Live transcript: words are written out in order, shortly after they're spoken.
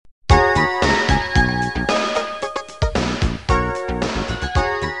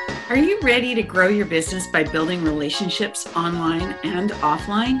ready to grow your business by building relationships online and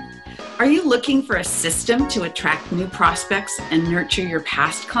offline? Are you looking for a system to attract new prospects and nurture your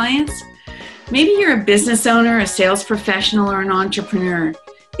past clients? Maybe you're a business owner, a sales professional, or an entrepreneur.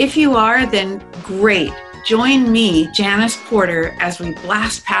 If you are, then great. Join me, Janice Porter, as we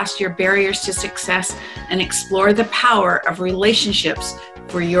blast past your barriers to success and explore the power of relationships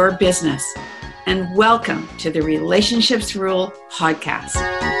for your business. And welcome to the Relationships Rule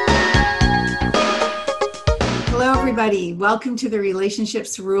podcast. Hello, everybody. Welcome to the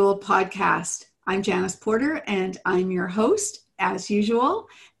Relationships Rule podcast. I'm Janice Porter, and I'm your host, as usual.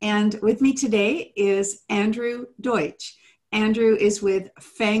 And with me today is Andrew Deutsch. Andrew is with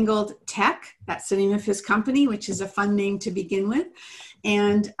Fangled Tech. That's the name of his company, which is a fun name to begin with.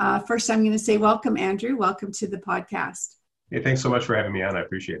 And first, I'm going to say welcome, Andrew. Welcome to the podcast. Hey, thanks so much for having me on. I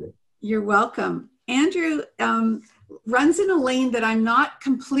appreciate it. You're welcome. Andrew runs in a lane that I'm not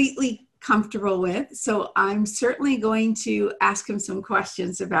completely comfortable with, so I'm certainly going to ask him some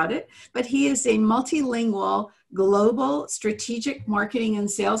questions about it. But he is a multilingual global strategic marketing and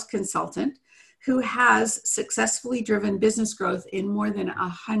sales consultant who has successfully driven business growth in more than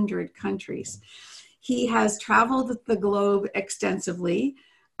 100 countries. He has traveled the globe extensively,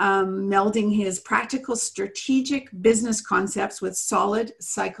 melding his practical strategic business concepts with solid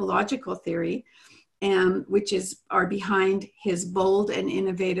psychological theory, which are behind his bold and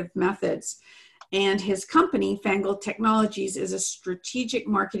innovative methods. And his company, Fangled Technologies, is a strategic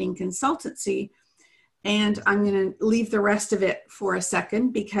marketing consultancy. And I'm going to leave the rest of it for a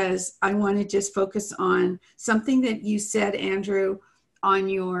second because I want to just focus on something that you said, Andrew, on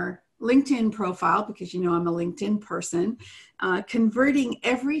your LinkedIn profile, because you know I'm a LinkedIn person, converting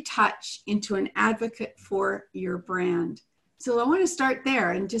every touch into an advocate for your brand. So I want to start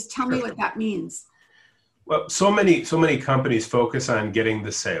there and just tell me what that means. Well, so many companies focus on getting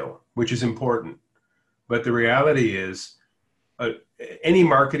the sale, which is important. But the reality is any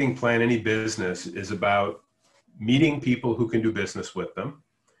marketing plan, any business is about meeting people who can do business with them,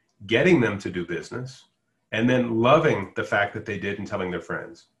 getting them to do business, and then loving the fact that they did and telling their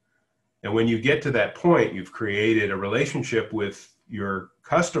friends. And when you get to that point, you've created a relationship with your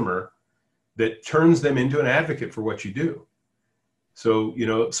customer that turns them into an advocate for what you do.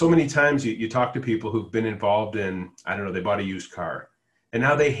 So, so many times you talk to people who've been involved in, they bought a used car and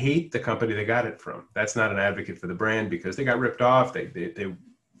now they hate the company they got it from. That's not an advocate for the brand because they got ripped off. They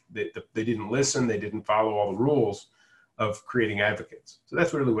didn't listen. They didn't follow all the rules of creating advocates. So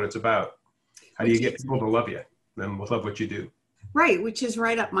that's really what it's about. How do you get people to love you and love what you do? Right, which is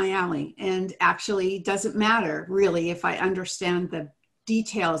right up my alley, and actually doesn't matter really if I understand the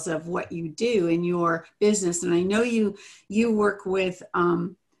details of what you do in your business. And I know you work with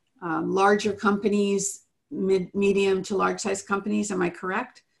larger companies, medium to large size companies. Am I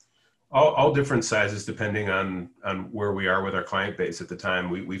correct? All different sizes depending on where we are with our client base at the time.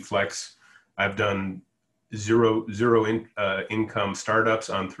 We flex. I've done zero income startups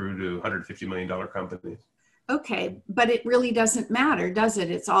on through to $150 million companies. Okay, but it really doesn't matter, does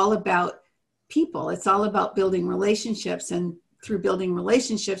it? It's all about people. It's all about building relationships, and through building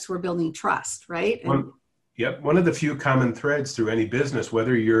relationships, we're building trust, right? One of the few common threads through any business,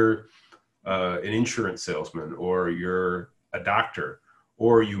 whether you're an insurance salesman or you're a doctor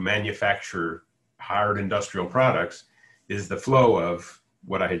or you manufacture hard industrial products, is the flow of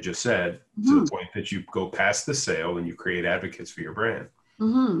what I had just said, to the point that you go past the sale and you create advocates for your brand.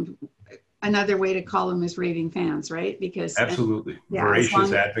 Mm-hmm. Another way to call them is raving fans, right? Because absolutely,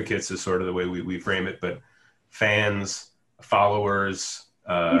 voracious advocates is sort of the way we frame it, but fans, followers,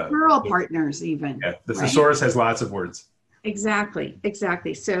 referral partners, even. Yeah, the thesaurus has lots of words. Exactly.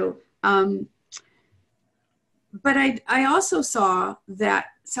 So, but I also saw that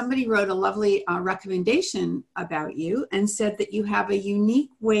somebody wrote a lovely recommendation about you and said that you have a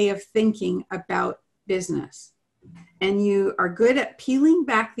unique way of thinking about business. And you are good at peeling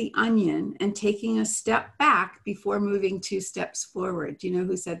back the onion and taking a step back before moving 2 steps forward. Do you know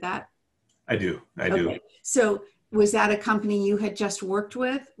who said that? I do. Okay. So was that a company you had just worked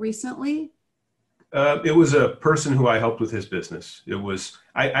with recently? It was a person who I helped with his business. It was,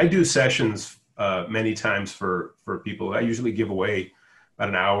 I do sessions many times for people. I usually give away about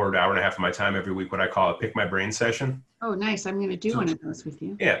an hour and a half of my time every week, what I call a pick my brain session. Oh, nice. I'm going to do one of those with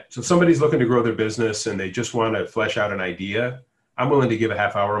you. Yeah. So if somebody's looking to grow their business and they just want to flesh out an idea, I'm willing to give a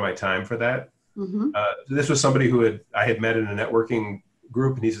half hour of my time for that. Mm-hmm. This was somebody who I had met in a networking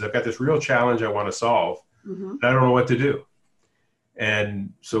group, and he says, I've got this real challenge I want to solve. Mm-hmm. And I don't know what to do.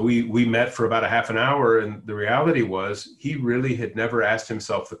 And so we met for about a half an hour, and the reality was he really had never asked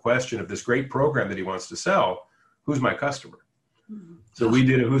himself the question of this great program that he wants to sell, who's my customer? So we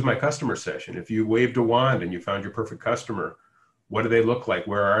did a Who's My Customer session. If you waved a wand and you found your perfect customer, what do they look like?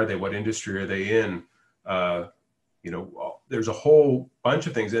 Where are they? What industry are they in? There's a whole bunch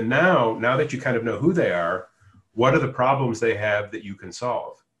of things. And now that you kind of know who they are, what are the problems they have that you can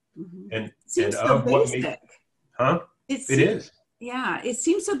solve? Mm-hmm. And seems and so of basic. what huh? It is. Yeah, it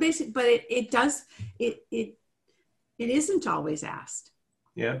seems so basic, but it isn't always asked.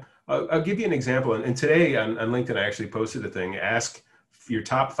 Yeah. I'll give you an example. And today on LinkedIn, I actually posted a thing, ask your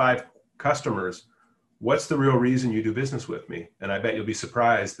top 5 customers, what's the real reason you do business with me? And I bet you'll be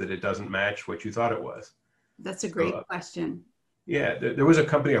surprised that it doesn't match what you thought it was. That's a great question. Yeah, there was a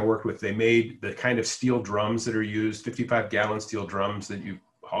company I worked with. They made the kind of steel drums that are used, 55-gallon steel drums that you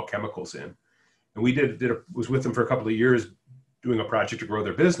haul chemicals in. And we was with them for a couple of years doing a project to grow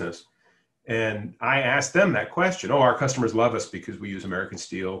their business. And I asked them that question. Our customers love us because we use American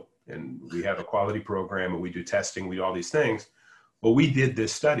steel and we have a quality program and we do testing, we do all these things. Well, we did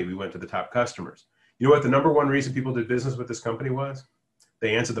this study. We went to the top customers. You know what the number one reason people did business with this company was?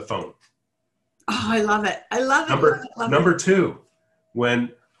 They answered the phone. Oh, I love it. I love it. Number 2,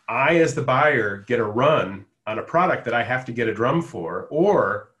 when I, as the buyer, get a run on a product that I have to get a drum for,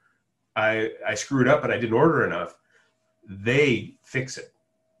 or I screwed up and I didn't order enough, they fix it.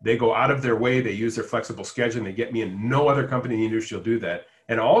 They go out of their way. They use their flexible scheduling. They get me in. No other company in the industry will do that.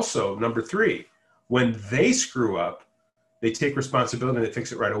 And also, number 3, when they screw up, they take responsibility and they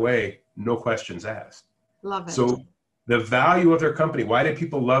fix it right away. No questions asked. Love it. So the value of their company, why did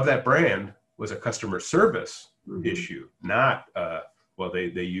people love that brand, was a customer service issue, not,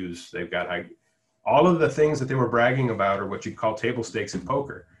 they've got high, all of the things that they were bragging about are what you'd call table stakes in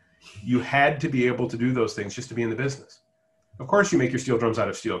poker. You had to be able to do those things just to be in the business. Of course, you make your steel drums out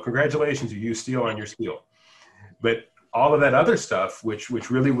of steel. Congratulations, you use steel on your steel. But all of that other stuff, which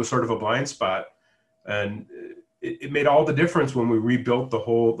really was sort of a blind spot, and it made all the difference when we rebuilt the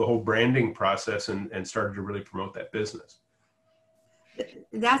whole branding process and started to really promote that business.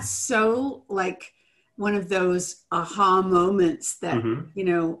 That's so like one of those aha moments that,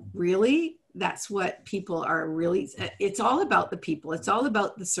 really, that's what people are really, it's all about the people. It's all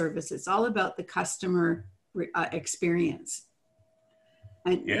about the service. It's all about the customer experience.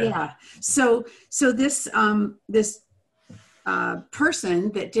 And so this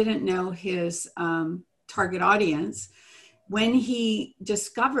person that didn't know his target audience, when he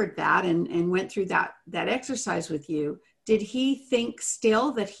discovered that and went through that exercise with you, did he think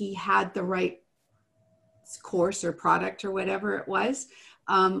still that he had the right course or product or whatever it was,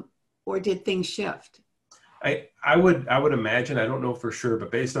 or did things shift? I would imagine, I don't know for sure,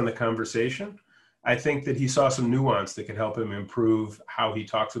 but based on the conversation, I think that he saw some nuance that could help him improve how he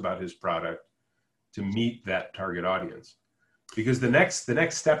talks about his product to meet that target audience. Because the next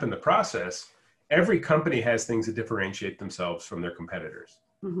step in the process, every company has things that differentiate themselves from their competitors.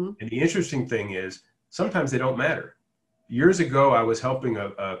 And the interesting thing is, sometimes they don't matter. Years ago, I was helping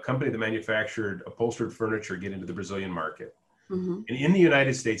a company that manufactured upholstered furniture get into the Brazilian market. And in the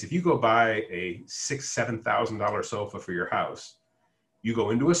United States, if you go buy a $6,000-$7,000 sofa for your house, you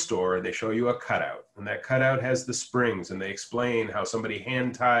go into a store and they show you a cutout, and that cutout has the springs, and they explain how somebody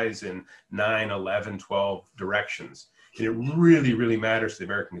hand ties in 9, 11, 12 directions. And it really, really matters to the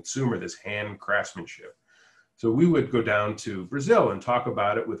American consumer, this hand craftsmanship. So we would go down to Brazil and talk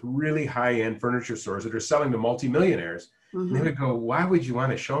about it with really high-end furniture stores that are selling to multimillionaires. And they would go, why would you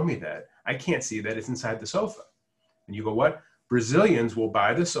want to show me that? I can't see that. It's inside the sofa. And you go, what? Brazilians will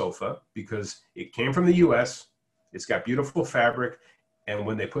buy the sofa because it came from the US, it's got beautiful fabric, and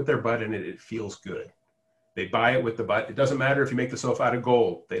when they put their butt in it, it feels good. They buy it with the butt. It doesn't matter if you make the sofa out of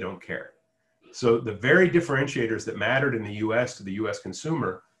gold, they don't care. So the very differentiators that mattered in the US to the US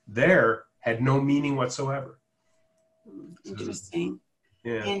consumer there had no meaning whatsoever. Interesting.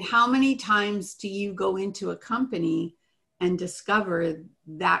 Yeah. And how many times do you go into a company and discover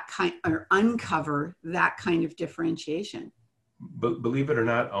that kind, or uncover that kind of differentiation? But believe it or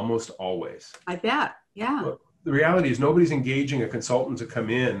not, almost always. I bet. Yeah. Well, the reality is nobody's engaging a consultant to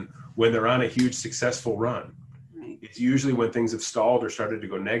come in when they're on a huge successful run. Right. It's usually when things have stalled or started to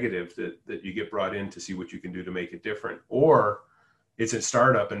go negative that you get brought in to see what you can do to make it different. Or it's a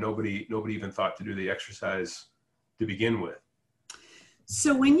startup and nobody even thought to do the exercise to begin with.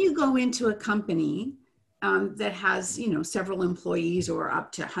 So when you go into a company that has, several employees or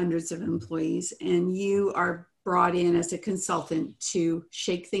up to hundreds of employees, and you are brought in as a consultant to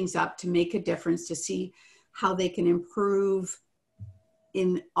shake things up, to make a difference, to see how they can improve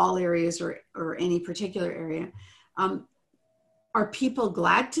in all areas or any particular area. Are people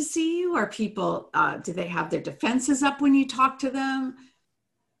glad to see you? Are people, do they have their defenses up when you talk to them?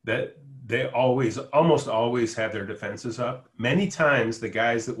 that they almost always have their defenses up. Many times the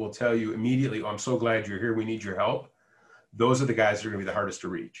guys that will tell you immediately, oh, I'm so glad you're here, we need your help, those are the guys that are going to be the hardest to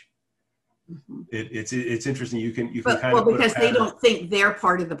reach. Mm-hmm. It's interesting. You can kind well, of put because they don't think they're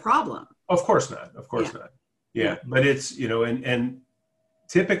part of the problem. Of course not. Of course not. Yeah. But it's, and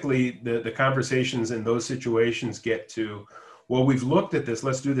typically the conversations in those situations get to, well, we've looked at this,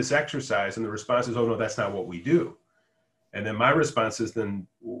 let's do this exercise. And the response is, oh no, that's not what we do. And then my response is, then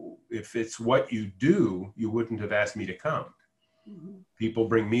if it's what you do, you wouldn't have asked me to come. Mm-hmm. People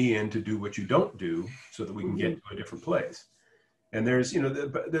bring me in to do what you don't do so that we can get to a different place. And there's,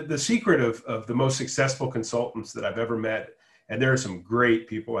 the secret of the most successful consultants that I've ever met, and there are some great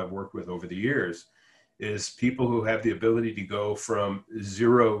people I've worked with over the years, is people who have the ability to go from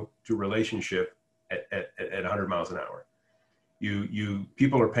zero to relationship at 100 miles an hour.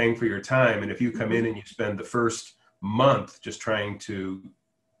 People are paying for your time. And if you come in and you spend the first month just trying to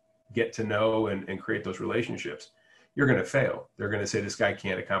get to know and create those relationships, you're going to fail. They're going to say, this guy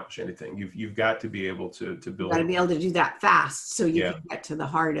can't accomplish anything. You've got to be able to build. You've got to be able to do that fast so you can get to the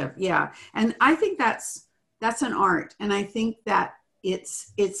heart of, And I think that's an art. And I think that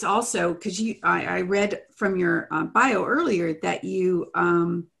it's also, because I read from your bio earlier that you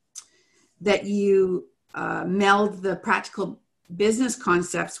meld the practical business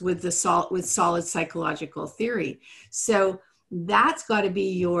concepts with solid psychological theory. So that's got to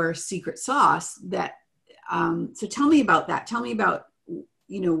be your secret sauce. So tell me about that. Tell me about,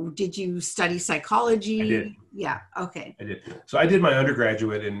 did you study psychology? I did. Yeah. Okay. I did. So I did my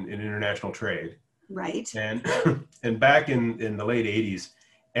undergraduate in international trade. Right. And back in the late 80s,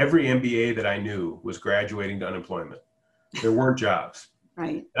 every MBA that I knew was graduating to unemployment. There weren't jobs.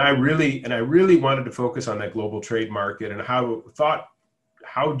 Right. And I really wanted to focus on that global trade market and how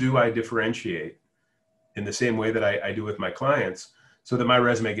do I differentiate in the same way that I do with my clients so that my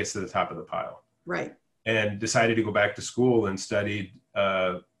resume gets to the top of the pile. Right. And decided to go back to school and studied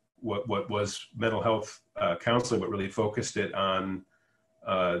what was mental health counseling, but really focused it on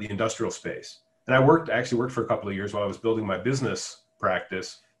the industrial space. And I actually worked for a couple of years while I was building my business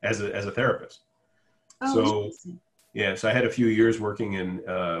practice as a therapist. So I had a few years working in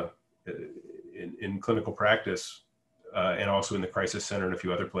clinical practice and also in the crisis center and a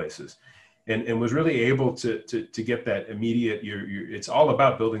few other places. And was really able to get that immediate. It's all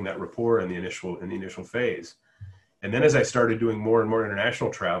about building that rapport in the initial phase, and then as I started doing more and more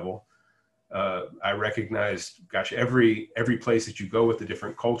international travel, I recognized, gosh, every place that you go with the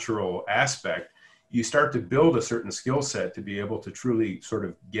different cultural aspect, you start to build a certain skill set to be able to truly sort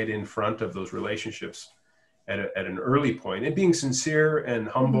of get in front of those relationships at an early point. And being sincere and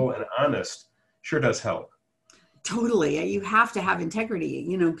humble and honest sure does help. Totally. You have to have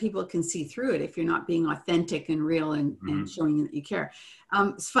integrity. People can see through it if you're not being authentic and real and showing that you care.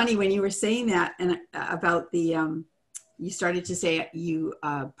 It's funny when you were saying that and about the, you started to say you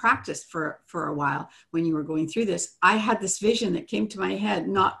practiced for a while when you were going through this. I had this vision that came to my head,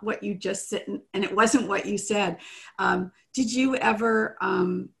 not what you just said, and it wasn't what you said. Did you ever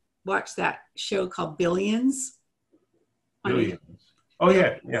watch that show called Billions? Billions. Oh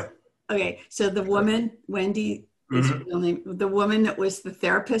yeah. Yeah. Okay. So the woman, Wendy, is her real name, the woman that was the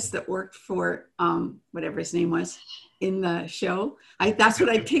therapist that worked for whatever his name was in the show. That's what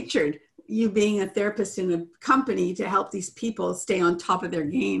I pictured, you being a therapist in a company to help these people stay on top of their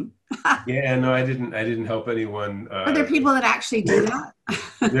game. Yeah, no, I didn't help anyone. Are there people that actually do that?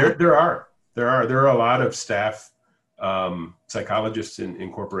 There are a lot of staff psychologists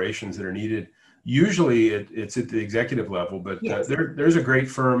in corporations that are needed. Usually it's at the executive level, but yes. There's a great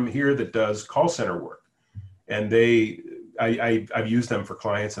firm here that does call center work. And I've used them for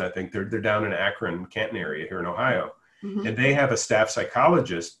clients, and I think they're down in Akron, Canton area here in Ohio. Mm-hmm. And they have a staff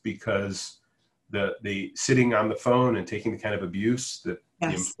psychologist because the sitting on the phone and taking the kind of abuse that the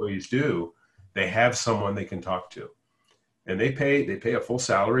employees do, they have someone they can talk to. And they pay a full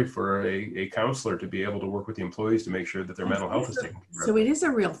salary for a counselor to be able to work with the employees to make sure that their mental health is taken care of. So it is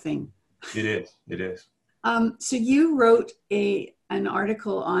a real thing. It is. So you wrote an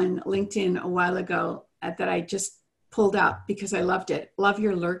article on LinkedIn a while ago that I just pulled up because I loved it. Love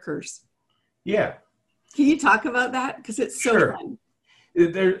your lurkers. Yeah. Can you talk about that? Because it's so fun.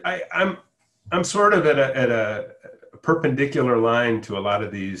 I'm sort of at a perpendicular line to a lot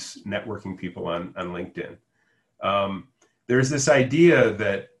of these networking people on LinkedIn. There's this idea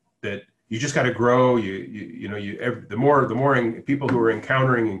that you just got to grow. The more people who are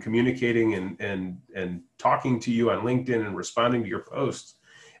encountering and communicating and talking to you on LinkedIn and responding to your posts,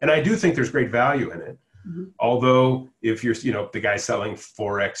 and I do think there's great value in it. Mm-hmm. Although if you're, the guys selling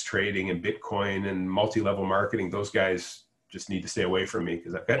Forex trading and Bitcoin and multi-level marketing, those guys just need to stay away from me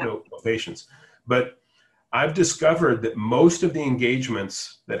because I've got no patience. But I've discovered that most of the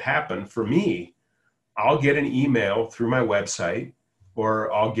engagements that happen for me, I'll get an email through my website,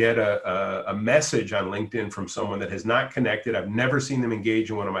 or I'll get a message on LinkedIn from someone that has not connected. I've never seen them engage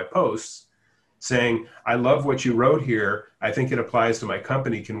in one of my posts saying, I love what you wrote here. I think it applies to my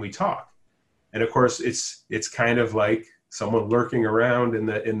company. Can we talk? And of course, it's kind of like someone lurking around in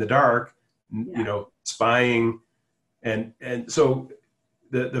the dark, you know, spying. And so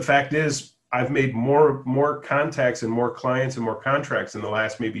the fact is, I've made more contacts and more clients and more contracts in the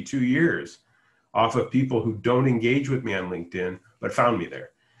last maybe 2 years off of people who don't engage with me on LinkedIn, but found me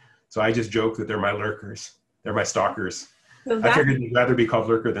there. So I just joke that they're my lurkers. They're my stalkers. So I figured you'd rather be called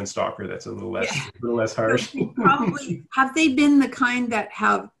lurker than stalker. That's a little less harsh. So probably, have they been the kind that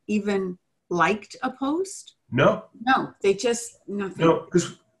have even liked a post? No, they just nothing. No,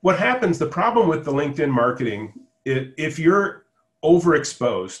 because what happens, the problem with the LinkedIn marketing, if you're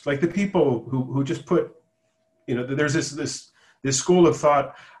overexposed, like the people who just put, you know, there's this school of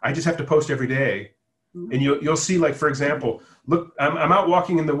thought, I just have to post every day. And you'll see, like, for example, look, I'm out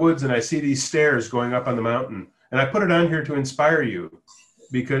walking in the woods and I see these stairs going up on the mountain, and I put it on here to inspire you,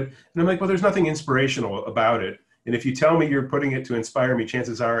 and I'm like, well, there's nothing inspirational about it. And if you tell me you're putting it to inspire me,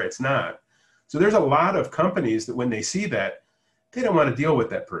 chances are it's not. So there's a lot of companies that when they see that, they don't want to deal with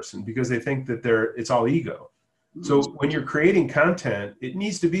that person because they think that it's all ego. So when you're creating content, it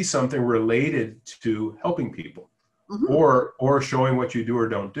needs to be something related to helping people or showing what you do or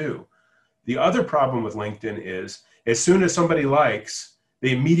don't do. The other problem with LinkedIn is as soon as somebody likes,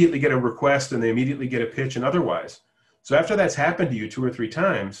 they immediately get a request and they immediately get a pitch and otherwise. So after that's happened to you 2 or 3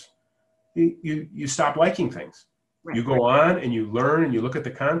 times, you stop liking things. Right, you go on and you learn and you look at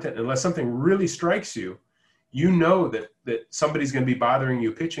the content. Unless something really strikes you, you know that somebody's going to be bothering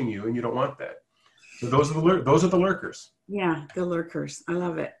you, pitching you, and you don't want that. So those are the lurkers. Yeah, the lurkers. I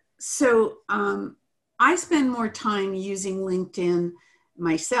love it. So I spend more time using LinkedIn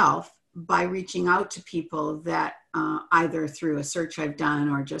myself by reaching out to people that either through a search I've done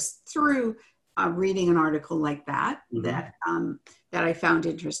or just through reading an article like that, that I found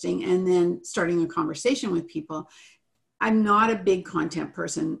interesting, and then starting a conversation with people. I'm not a big content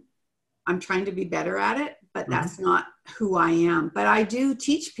person. I'm trying to be better at it, but that's not who I am. But I do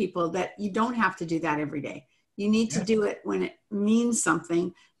teach people that you don't have to do that every day. You need to do it when it means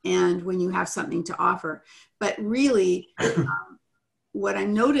something and when you have something to offer. But really, what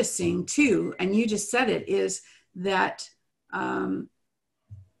I'm noticing too, and you just said it, is that, and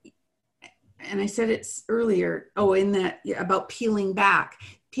I said it earlier, in that about peeling back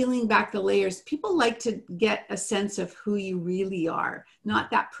the layers. People like to get a sense of who you really are,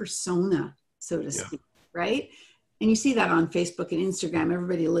 not that persona, so to speak, right? And you see that on Facebook and Instagram.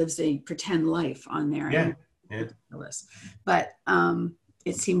 Everybody lives a pretend life on there. But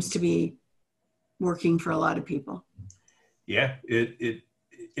it seems to be working for a lot of people. Yeah,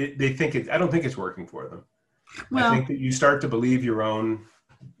 they think I don't think it's working for them. Well, I think that you start to believe your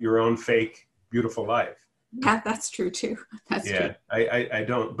own fake, beautiful life. Yeah, that's true too. That's true. I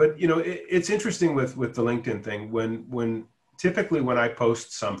don't. But you know, it's interesting with the LinkedIn thing. When typically when I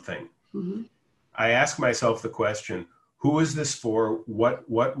post something, I ask myself the question: who is this for?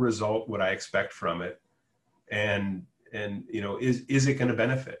 What result would I expect from it? And you know, is it going to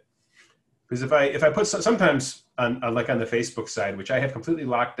benefit? Because if I put sometimes on like on the Facebook side, which I have completely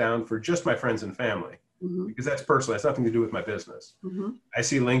locked down for just my friends and family, because that's personal, it's nothing to do with my business. I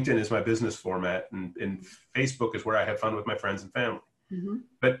see LinkedIn as my business format, and Facebook is where I have fun with my friends and family.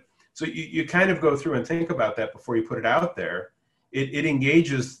 But so you kind of go through and think about that before you put it out there. It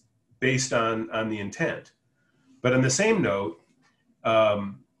engages based on the intent. But on the same note,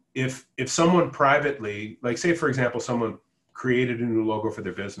 if someone privately, like say for example, someone created a new logo for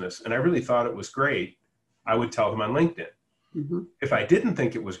their business and I really thought it was great, I would tell them on LinkedIn. If I didn't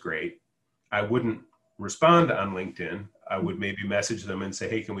think it was great, I wouldn't respond on LinkedIn. I would maybe message them and say,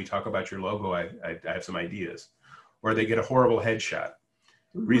 hey, can we talk about your logo? I have some ideas. Or they get a horrible headshot.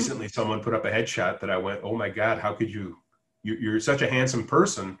 Recently, someone put up a headshot that I went, oh my God, how could you're such a handsome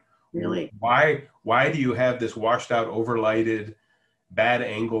person. Really? Why do you have this washed out, overlighted, bad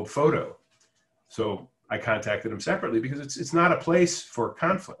angled photo? So I contacted them separately because it's not a place for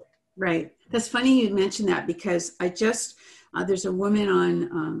conflict. Right. That's funny you mentioned that, because I just, there's a woman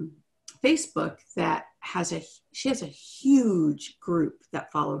on Facebook that she has a huge group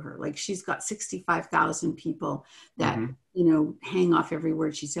that follow her. Like she's got 65,000 people that, you know, hang off every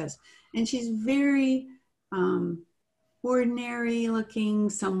word she says. And she's very ordinary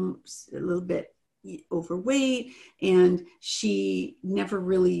looking, a little bit overweight, and she never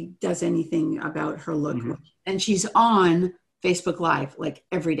really does anything about her look. And she's on Facebook Live like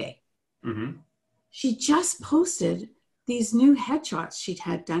every day. Mm-hmm. She just posted these new headshots she'd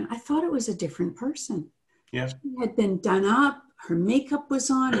had done. I thought it was a different person. Yeah. She had been done up. Her makeup was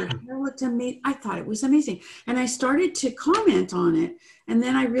on. Her hair looked amazing. I thought it was amazing. And I started to comment on it. And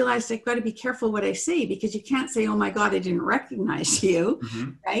then I realized I've got to be careful what I say, because you can't say, oh my God, I didn't recognize you,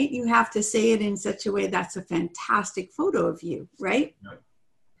 Mm-hmm. right? You have to say it in such a way that's a fantastic photo of you, right? Yeah.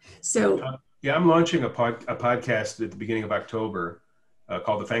 So, yeah, I'm launching a podcast at the beginning of October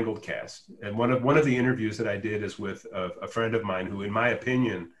called the Fangled Cast. And one of the interviews that I did is with a friend of mine who, in my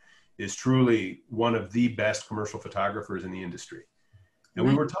opinion, is truly one of the best commercial photographers in the industry. And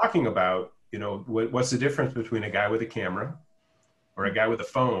we were talking about, what's the difference between a guy with a camera or a guy with a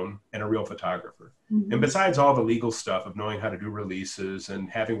phone and a real photographer. Mm-hmm. And besides all the legal stuff of knowing how to do releases and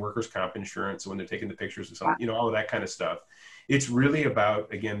having workers' comp insurance when they're taking the pictures or something, all of that kind of stuff, it's really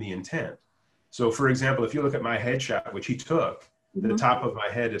about, again, the intent. So for example, if you look at my headshot, which he took, mm-hmm. the top of my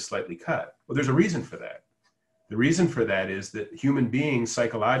head is slightly cut. Well, there's a reason for that. The reason for that is that human beings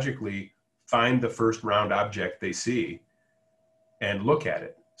psychologically find the first round object they see and look at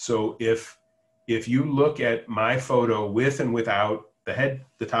it. So if you look at my photo with and without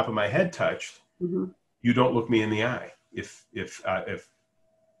the top of my head touched, mm-hmm. you don't look me in the eye. If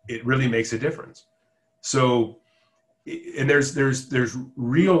it really makes a difference. So, and there's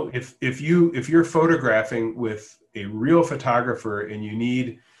real, if you're photographing with a real photographer and you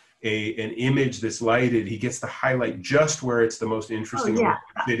need an image that's lighted, he gets to highlight just where it's the most interesting to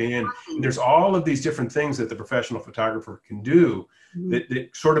fit in. And there's all of these different things that the professional photographer can do mm-hmm.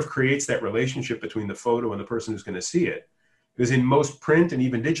 that sort of creates that relationship between the photo and the person who's going to see it. Because in most print and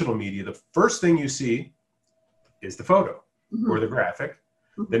even digital media, the first thing you see is the photo mm-hmm. or the graphic.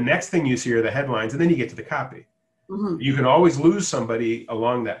 Mm-hmm. The next thing you see are the headlines, and then you get to the copy. Mm-hmm. You can always lose somebody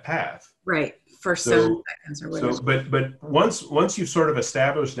along that path. Right. For 7 seconds or whatever. So, but once you've sort of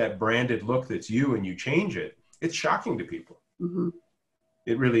established that branded look that's you and you change it, it's shocking to people. Mm-hmm.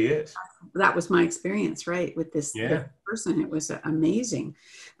 It really is. That was my experience, right, with this person. It was amazing.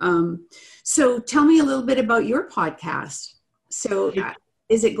 So tell me a little bit about your podcast. So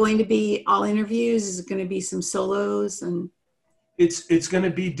is it going to be all interviews? Is it going to be some solos? And it's going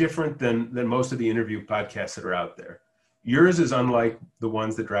to be different than most of the interview podcasts that are out there. Yours is unlike the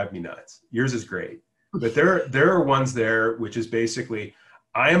ones that drive me nuts. Yours is great. But there are ones there, which is basically,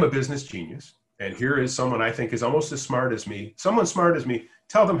 I am a business genius, and here is someone I think is almost as smart as me. Someone smart as me,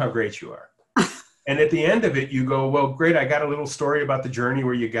 tell them how great you are. And at the end of it, you go, well, great, I got a little story about the journey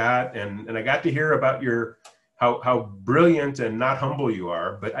where you got, and I got to hear about how brilliant and not humble you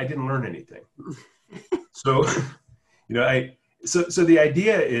are, but I didn't learn anything. So, so the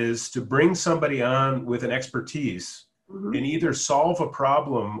idea is to bring somebody on with an expertise mm-hmm. and either solve a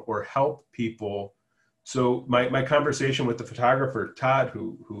problem or help people. So my conversation with the photographer, Todd,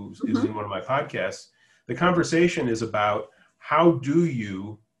 who mm-hmm. is in one of my podcasts, the conversation is about how do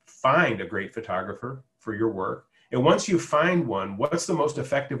you find a great photographer for your work? And once you find one, what's the most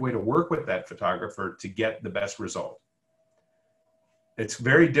effective way to work with that photographer to get the best result? It's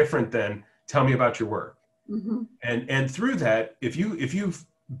very different than tell me about your work. Mm-hmm. And through that, if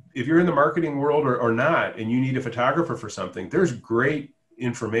you're in the marketing world or not, and you need a photographer for something, there's great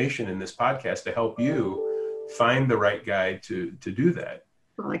information in this podcast to help you find the right guy to do that.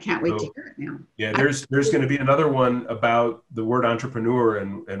 Well, I can't wait to hear it now. Yeah, there's going to be another one about the word entrepreneur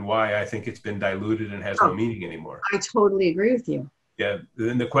and why I think it's been diluted and has no meaning anymore. I totally agree with you. Yeah,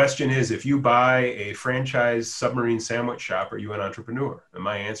 then the question is, if you buy a franchise submarine sandwich shop, are you an entrepreneur? And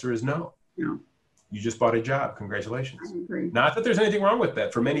my answer is no. No. You just bought a job. Congratulations. I agree. Not that there's anything wrong with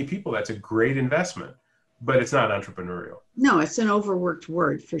that. For many people, that's a great investment, but it's not entrepreneurial. No, it's an overworked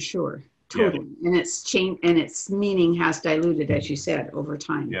word for sure. Totally. Yeah. And it's changed, and its meaning has diluted, as you said, over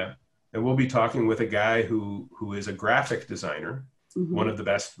time. Yeah. And we'll be talking with a guy who is a graphic designer, mm-hmm. one of the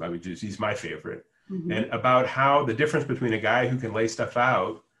best, he's my favorite, mm-hmm. and about how the difference between a guy who can lay stuff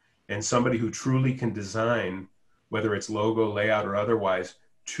out and somebody who truly can design, whether it's logo, layout, or otherwise,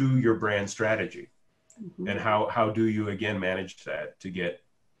 to your brand strategy. Mm-hmm. And how do you again manage that to get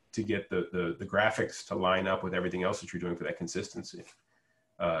the graphics to line up with everything else that you're doing for that consistency,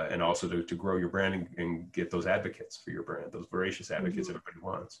 and also to grow your brand and get those advocates for your brand, those voracious advocates mm-hmm. everybody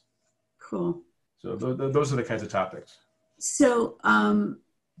wants. Cool. So those are the kinds of topics. So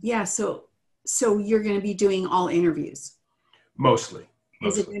so you're going to be doing all interviews. Mostly.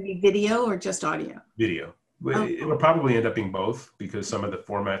 Is it going to be video or just audio? Video. It'll probably end up being both, because some of the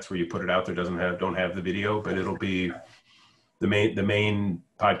formats where you put it out there don't have the video, but it'll be the main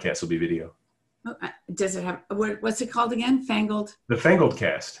podcast will be video. Oh, does it have what's it called again? Fangled? The Fangled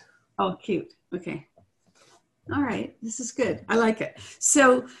Cast. Oh, cute. Okay. All right. This is good. I like it.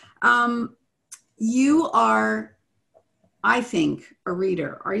 So, you are, I think, a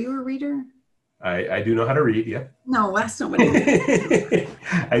reader. Are you a reader? I do know how to read. Yeah. No, that's not what I meant.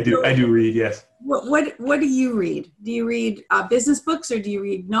 I do read. Yes. What do you read? Do you read business books or do you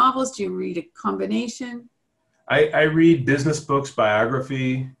read novels? Do you read a combination? I read business books,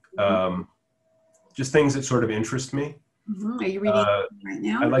 biography, Mhm. just things that sort of interest me. Are you reading Uh, right I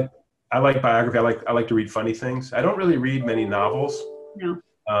now? like I like biography. I like to read funny things. I don't really read many novels. No.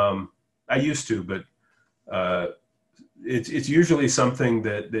 Um, I used to, but uh, it's usually something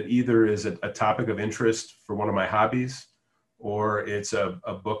that either is a topic of interest for one of my hobbies, or it's a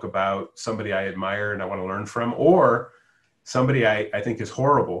book about somebody I admire and I want to learn from, or somebody I think is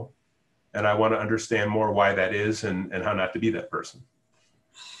horrible and I want to understand more why that is and how not to be that person.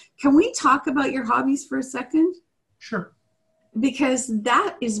 Can we talk about your hobbies for a second? Sure. Because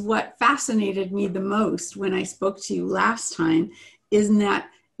that is what fascinated me the most when I spoke to you last time, is that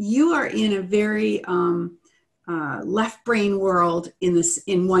you are in a very left brain world in this,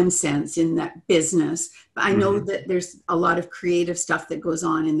 in one sense, in that business. But I know Mm-hmm. that there's a lot of creative stuff that goes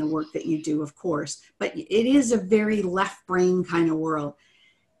on in the work that you do, of course, but it is a very left brain kind of world.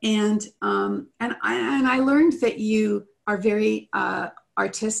 And I learned that you are very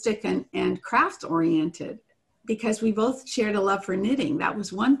artistic and craft oriented, because we both shared a love for knitting. That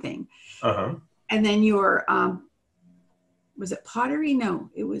was one thing. Uh-huh. And then your was it pottery? No,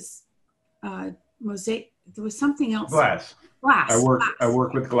 it was mosaic. There was something else. Glass. Glass. I Glass.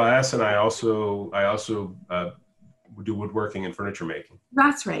 work with glass, and I also do woodworking and furniture making.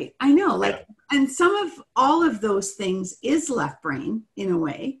 That's right. I know. Yeah. Like, and some of all of those things is left brain in a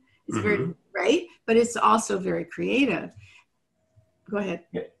way. It's very Mm-hmm. right, but it's also very creative. Go ahead.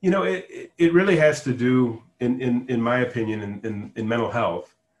 Yeah. It really has to do, in my opinion, in mental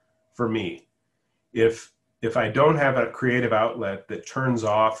health for me. If I don't have a creative outlet that turns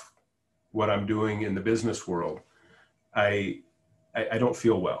off what I'm doing in the business world, I I don't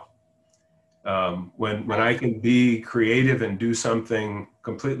feel well. When I can be creative and do something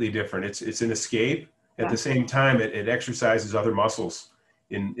completely different, it's an escape. At Yeah. the same time, it exercises other muscles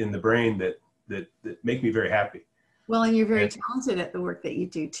in the brain that make me very happy. Well, and you're very And talented at the work that you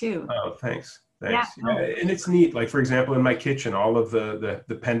do too. oh, thanks, Yeah. thanks. Yeah, Oh, and it's neat. Like for example, in my kitchen, all of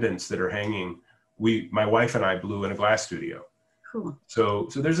the pendants that are hanging, my wife and I blew in a glass studio. cool. So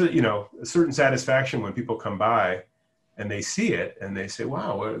there's a certain satisfaction when people come by and they see it and they say,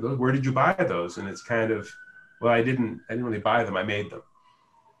 wow, where did you buy those? And it's kind of, well, I didn't really buy them. I made them.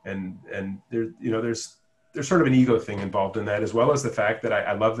 And there's sort of an ego thing involved in that, as well as the fact that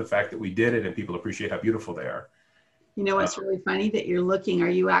I love the fact that we did it and people appreciate how beautiful they are. You know Uh, what's really funny, that you're looking, are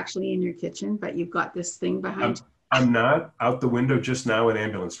you actually in your kitchen, but you've got this thing behind I'm, you? I'm not out the window just now. An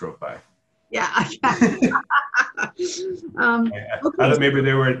ambulance drove by. Yeah. I Okay. thought maybe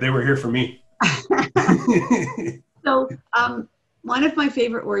they were here for me. So, one of my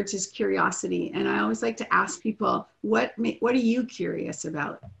favorite words is curiosity, and I always like to ask people, what are you curious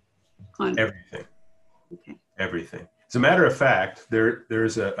about? On Everything. Okay. Everything. As a matter of fact,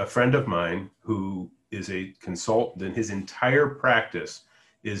 there's a friend of mine who is a consultant, and his entire practice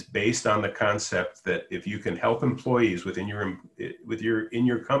is based on the concept that if you can help employees in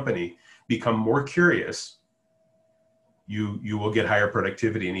your company become more curious, you will get higher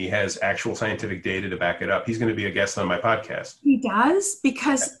productivity. And he has actual scientific data to back it up. He's going to be a guest on my podcast. He does,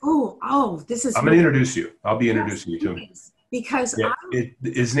 because this is I'm going to really, introduce you. I'll be yes, introducing you to him. please. Because Yeah,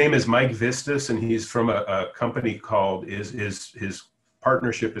 his name is Mike Vistas, and he's from a company called his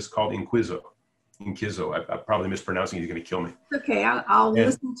partnership is called Inquizo. I'm probably mispronouncing it. He's going to kill me. okay, I'll And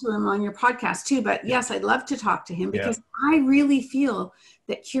listen to him on your podcast too. But yes, I'd love to talk to him, yeah, because I really feel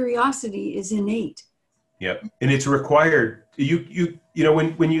that curiosity is innate. yeah, and it's required.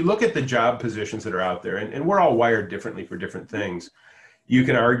 When you look at the job positions that are out there, and we're all wired differently for different things. You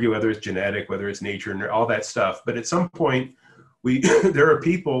can argue whether it's genetic, whether it's nature, and all that stuff. But at some point, there are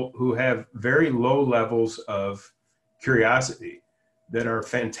people who have very low levels of curiosity that are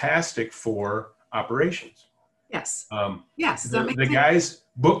fantastic for operations. Yes. Um, Yes, that the makes sense. guys,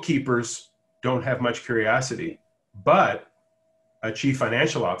 bookkeepers, don't have much curiosity, but a chief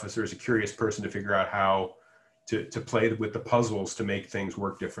financial officer is a curious person to figure out how to play with the puzzles to make things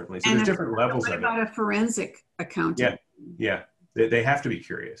work differently. So there's And different levels what of it. about a forensic accountant? Yeah, yeah, they have to be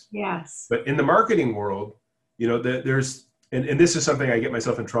curious. Yes. But in the marketing world, there's, and this is something I get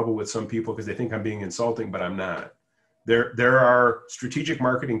myself in trouble with some people because they think I'm being insulting, but I'm not. There are strategic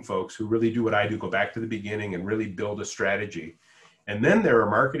marketing folks who really do what I do, go back to the beginning and really build a strategy. And then there are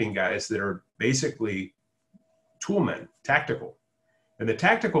marketing guys that are basically toolmen, tactical. And the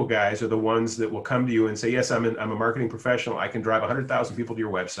tactical guys are the ones that will come to you and say, yes, I'm a marketing professional. I can drive 100,000 people to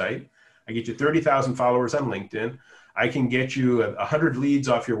your website. I get you 30,000 followers on LinkedIn. I can get you 100 leads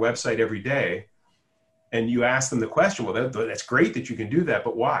off your website every day. And you ask them the question, well, that's great that you can do that,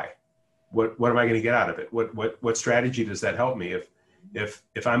 but why? What am I going to get out of it? What strategy does that help me?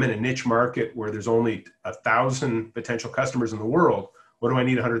 If I'm in a niche market where there's only 1,000 potential customers in the world, what do I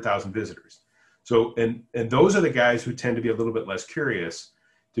need 100,000 visitors? So, and those are the guys who tend to be a little bit less curious,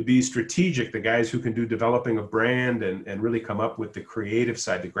 to be strategic, the guys who can do developing a brand and really come up with the creative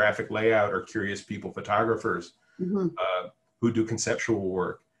side, the graphic layout, or curious people, photographers who do conceptual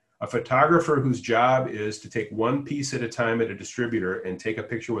work. A photographer whose job is to take one piece at a time at a distributor and take a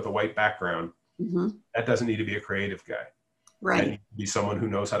picture with a white background, that doesn't need to be a creative guy. Right. That needs to be someone who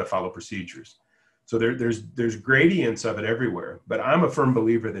knows how to follow procedures. So there's gradients of it everywhere. But I'm a firm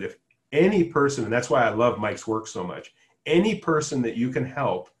believer that if any person, and that's why I love Mike's work so much, any person that you can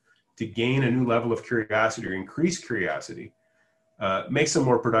help to gain a new level of curiosity or increase curiosity makes them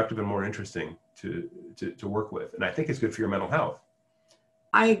more productive and more interesting to work with. And I think it's good for your mental health.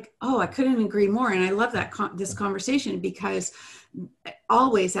 I couldn't agree more. And I love that this conversation, because I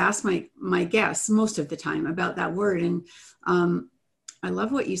always ask my guests most of the time about that word. And I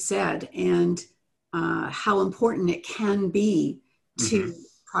love what you said, and how important it can be to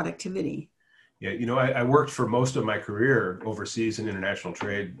productivity. Yeah. You know, I worked for most of my career overseas in international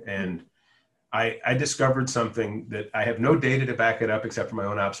trade, and I discovered something that I have no data to back it up except for my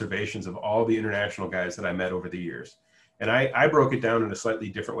own observations of all the international guys that I met over the years. And I broke it down in a slightly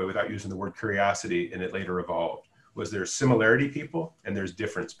different way without using the word curiosity, and it later evolved. Was there's similarity people and there's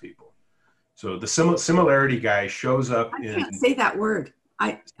difference people. So the similarity guy shows up I can't say that word.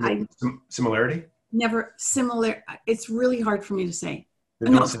 Similarity? Never similar. It's really hard for me to say.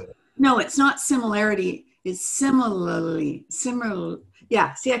 No, it's not similarity. It's similarly.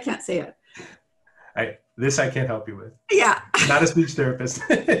 Yeah. See, I can't say it. I can't help you with. Yeah. Not a speech therapist.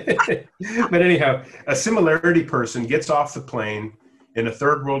 But anyhow, a similarity person gets off the plane in a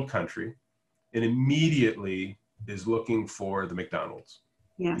third world country and immediately is looking for the McDonald's.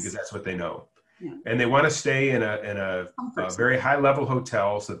 Yes. Because that's what they know. Yeah. And they want to stay in a very high level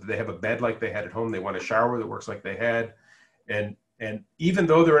hotel so that they have a bed like they had at home. They want a shower that works like they had. And even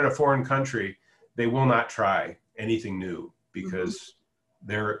though they're in a foreign country, they will not try anything new because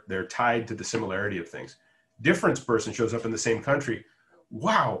they're tied to the similarity of things. Difference person shows up in the same country.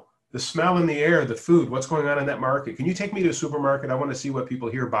 Wow, the smell in the air, the food, what's going on in that market? Can you take me to a supermarket? I want to see what people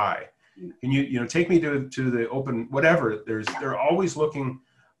here buy. Can you take me to the open, whatever. They're always looking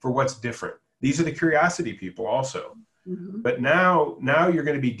for what's different. These are the curiosity people also. But now you're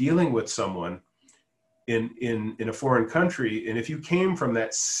going to be dealing with someone in a foreign country. And if you came from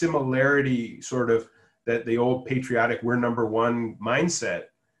that similarity, sort of that the old patriotic, we're number one mindset,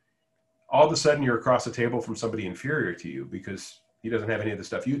 all of a sudden you're across the table from somebody inferior to you because he doesn't have any of the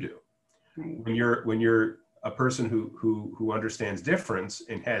stuff you do. Right. When you're a person who understands difference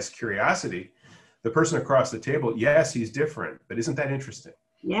and has curiosity, the person across the table, yes, he's different, but isn't that interesting?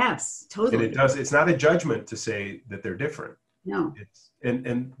 Yes, totally. And it's not a judgment to say that they're different. No.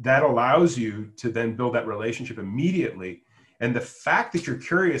 And that allows you to then build that relationship immediately. And the fact that you're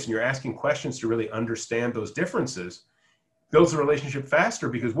curious and you're asking questions to really understand those differences builds the relationship faster,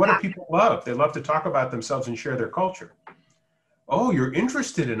 because what do people love? They love to talk about themselves and share their culture. Oh, you're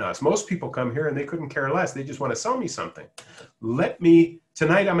interested in us. Most people come here and they couldn't care less. They just want to sell me something.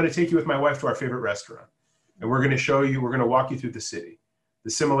 Tonight I'm going to take you with my wife to our favorite restaurant. And we're going to walk you through the city. The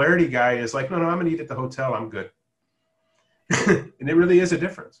similarity guy is like, no, I'm going to eat at the hotel. I'm good. And it really is a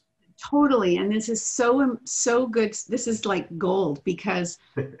difference. Totally. And this is so good. This is like gold, because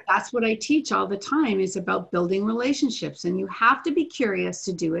that's what I teach all the time, is about building relationships. And you have to be curious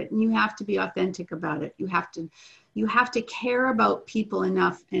to do it. And you have to be authentic about it. You have to care about people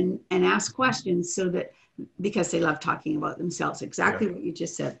enough and ask questions, so that, because they love talking about themselves. Exactly what you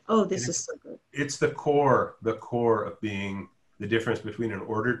just said. Oh, this is so good. It's the core of being the difference between an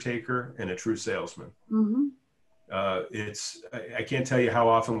order taker and a true salesman. I can't tell you how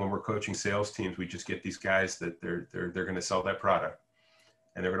often when we're coaching sales teams, we just get these guys that they're going to sell that product,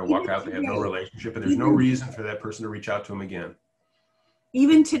 and they're going to walk out. They have no relationship, and there's no reason for that person to reach out to them again.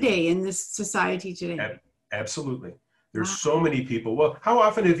 Even today, in this society today. Absolutely. There's so many people. Well, how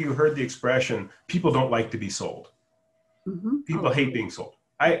often have you heard the expression, people don't like to be sold? People hate being sold.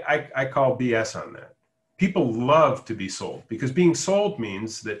 I call BS on that. People love to be sold, because being sold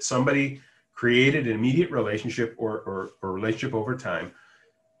means that somebody created an immediate relationship or relationship over time,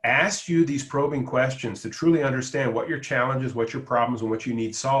 asked you these probing questions to truly understand what your challenges, what your problems, and what you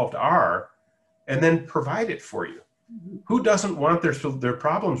need solved are, and then provide it for you. Who doesn't want their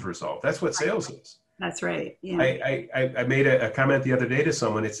problems resolved? That's what sales is. That's right. Yeah. I made a comment the other day to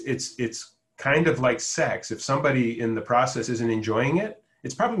someone. It's kind of like sex. If somebody in the process isn't enjoying it,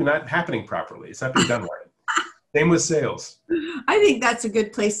 it's probably not happening properly. It's not being done right. Same with sales. I think that's a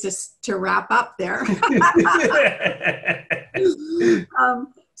good place to wrap up there.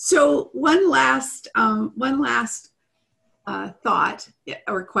 So one last thought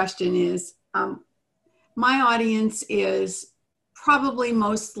or question is, my audience is probably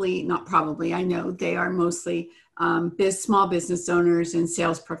mostly, not probably, I know they are mostly small business owners and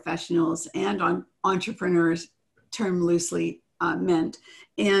sales professionals and entrepreneurs, term loosely meant,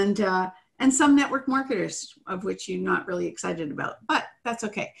 and some network marketers, of which you're not really excited about, but that's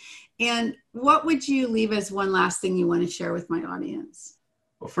okay. And what would you leave as one last thing you want to share with my audience?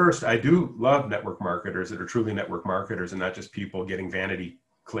 Well, first, I do love network marketers that are truly network marketers and not just people getting vanity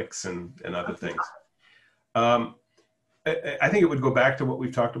clicks and other things. I think it would go back to what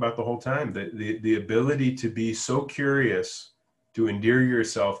we've talked about the whole time, the ability to be so curious, to endear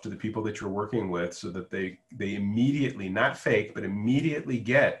yourself to the people that you're working with so that they immediately, not fake, but immediately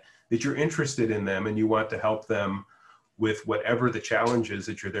get that you're interested in them and you want to help them with whatever the challenge is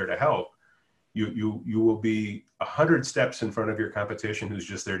that you're there to help. You will be 100 steps in front of your competition who's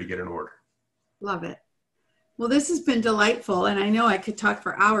just there to get an order. Love it. Well, this has been delightful, and I know I could talk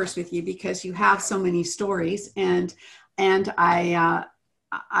for hours with you because you have so many stories, and I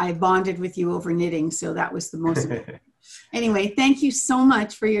bonded with you over knitting, so that was the most. Anyway, thank you so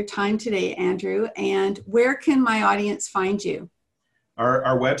much for your time today, Andrew. And where can my audience find you?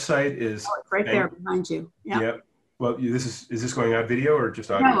 Our website is it's right there behind you. Yeah. Yep. Well, is this going on video or just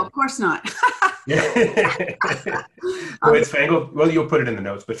audio? No, of course not. Yeah. Well, it's Fangled. Well, you'll put it in the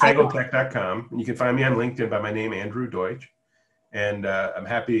notes, but fangledtech.com. And you can find me on LinkedIn by my name, Andrew Deutsch. And I'm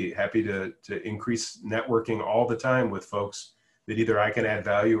happy to increase networking all the time with folks that either I can add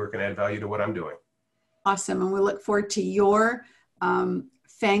value or can add value to what I'm doing. Awesome. And we look forward to your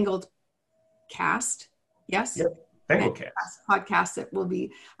Fangled cast. Yes? Yep. Fangled cast podcast that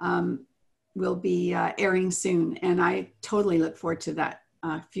will be airing soon. And I totally look forward to that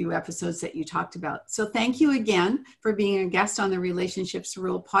few episodes that you talked about. So thank you again for being a guest on the Relationships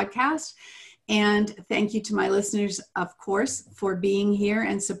Rule podcast. And thank you to my listeners, of course, for being here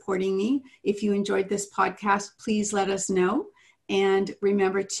and supporting me. If you enjoyed this podcast, please let us know. And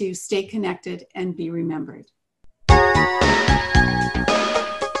remember to stay connected and be remembered.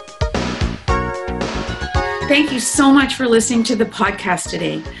 Thank you so much for listening to the podcast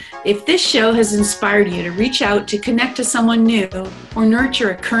today. If this show has inspired you to reach out to connect to someone new or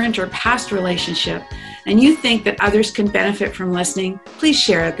nurture a current or past relationship, and you think that others can benefit from listening, please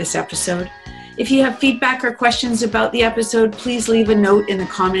share this episode. If you have feedback or questions about the episode, please leave a note in the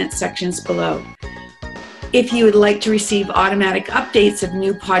comment sections below. If you would like to receive automatic updates of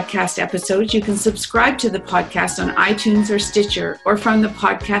new podcast episodes, you can subscribe to the podcast on iTunes or Stitcher or from the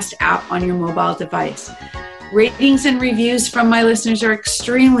podcast app on your mobile device. Ratings and reviews from my listeners are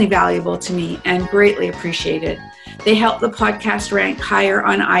extremely valuable to me and greatly appreciated. They help the podcast rank higher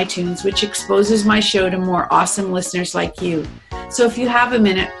on iTunes, which exposes my show to more awesome listeners like you. So if you have a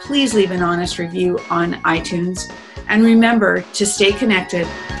minute, please leave an honest review on iTunes. And remember to stay connected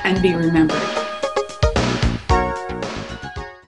and be remembered.